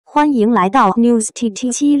欢迎来到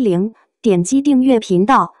NewsTT70，点击订阅频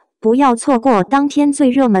道，不要错过当天最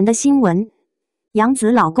热门的新闻。杨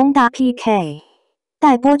紫老公大 PK，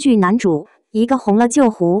 待播剧男主，一个红了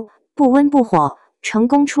就糊，不温不火，成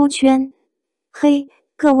功出圈。嘿，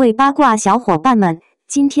各位八卦小伙伴们，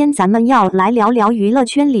今天咱们要来聊聊娱乐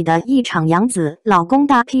圈里的一场杨紫老公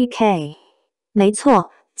大 PK。没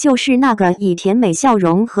错，就是那个以甜美笑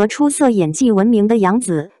容和出色演技闻名的杨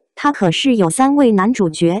紫。他可是有3位男主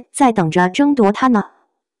角在等着争夺他呢。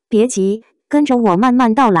别急，跟着我慢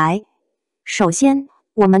慢道来。首先，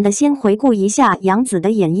我们先回顾一下杨紫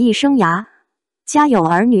的演艺生涯。《家有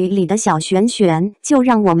儿女》里的小璇璇就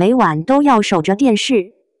让我每晚都要守着电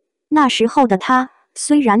视。那时候的她，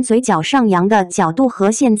虽然嘴角上扬的角度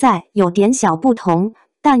和现在有点小不同，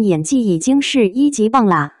但演技已经是1级棒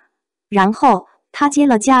啦。然后，她接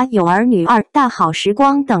了《家有儿女2》《大好时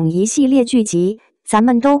光》等一系列剧集。咱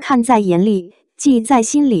们都看在眼里，记在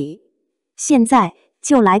心里。现在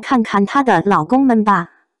就来看看她的老公们吧。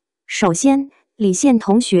首先，李现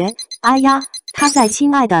同学，哎呀，他在《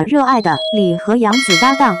亲爱的热爱的》里和杨紫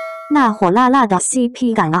搭档，那火辣辣的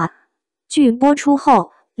CP 感啊！剧播出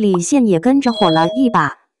后，李现也跟着火了一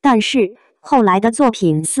把，但是后来的作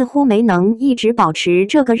品似乎没能一直保持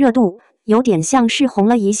这个热度，有点像是红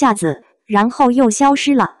了一下子，然后又消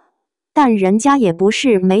失了。但人家也不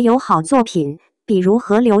是没有好作品。比如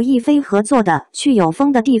和刘亦菲合作的《去有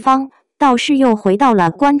风的地方》，倒是又回到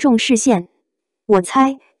了观众视线。我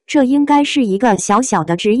猜这应该是一个小小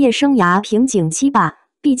的职业生涯瓶颈期吧，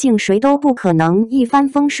毕竟谁都不可能一帆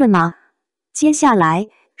风顺嘛。接下来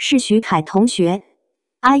是徐凯同学，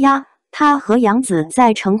哎呀，他和杨紫在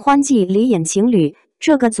《承欢记》里演情侣，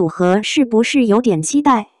这个组合是不是有点期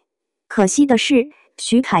待？可惜的是，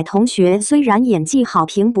徐凯同学虽然演技好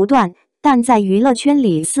评不断，但在娱乐圈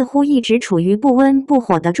里似乎一直处于不温不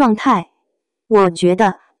火的状态。我觉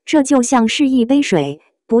得这就像是一杯水，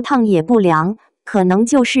不烫也不凉，可能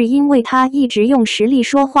就是因为他一直用实力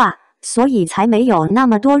说话，所以才没有那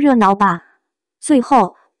么多热闹吧。最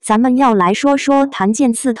后，咱们要来说说谭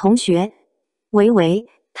健次同学。维，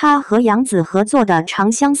他和杨紫合作的《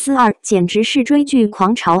长相思2》简直是追剧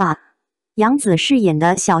狂潮啊！杨紫饰演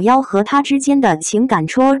的小妖和他之间的情感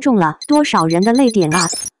戳中了多少人的泪点啊！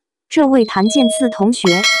这位谭健次同学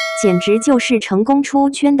简直就是成功出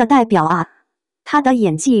圈的代表啊！他的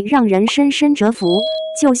演技让人深深折服，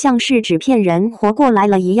就像是纸片人活过来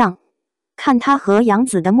了一样。看他和杨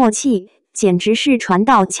紫的默契，简直是船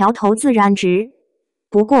到桥头自然直。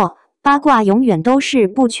不过，八卦永远都是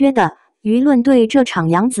不缺的，舆论对这场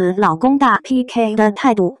杨紫老公大 PK 的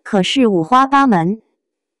态度可是五花八门。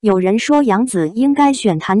有人说杨紫应该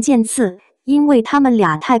选谭健次，因为他们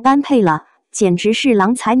俩太般配了。简直是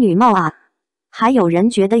郎才女貌啊！还有人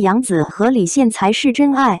觉得杨紫和李现才是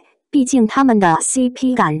真爱，毕竟他们的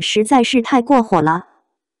CP 感实在是太过火了。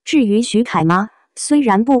至于徐凯嘛，虽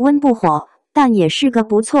然不温不火，但也是个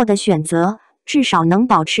不错的选择，至少能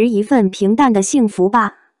保持一份平淡的幸福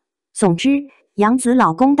吧。总之，杨紫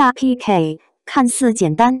老公大 PK 看似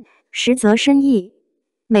简单，实则深意。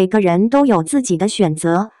每个人都有自己的选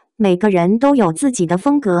择，每个人都有自己的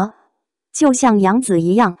风格，就像杨紫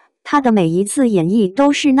一样。他的每一次演绎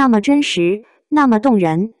都是那么真实，那么动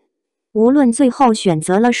人。无论最后选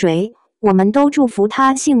择了谁，我们都祝福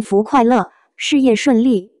他幸福快乐，事业顺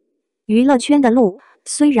利。娱乐圈的路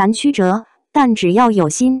虽然曲折，但只要有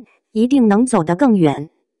心，一定能走得更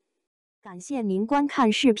远。感谢您观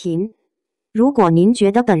看视频。如果您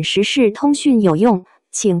觉得本时事通讯有用，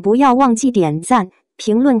请不要忘记点赞、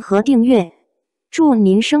评论和订阅。祝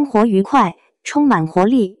您生活愉快，充满活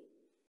力。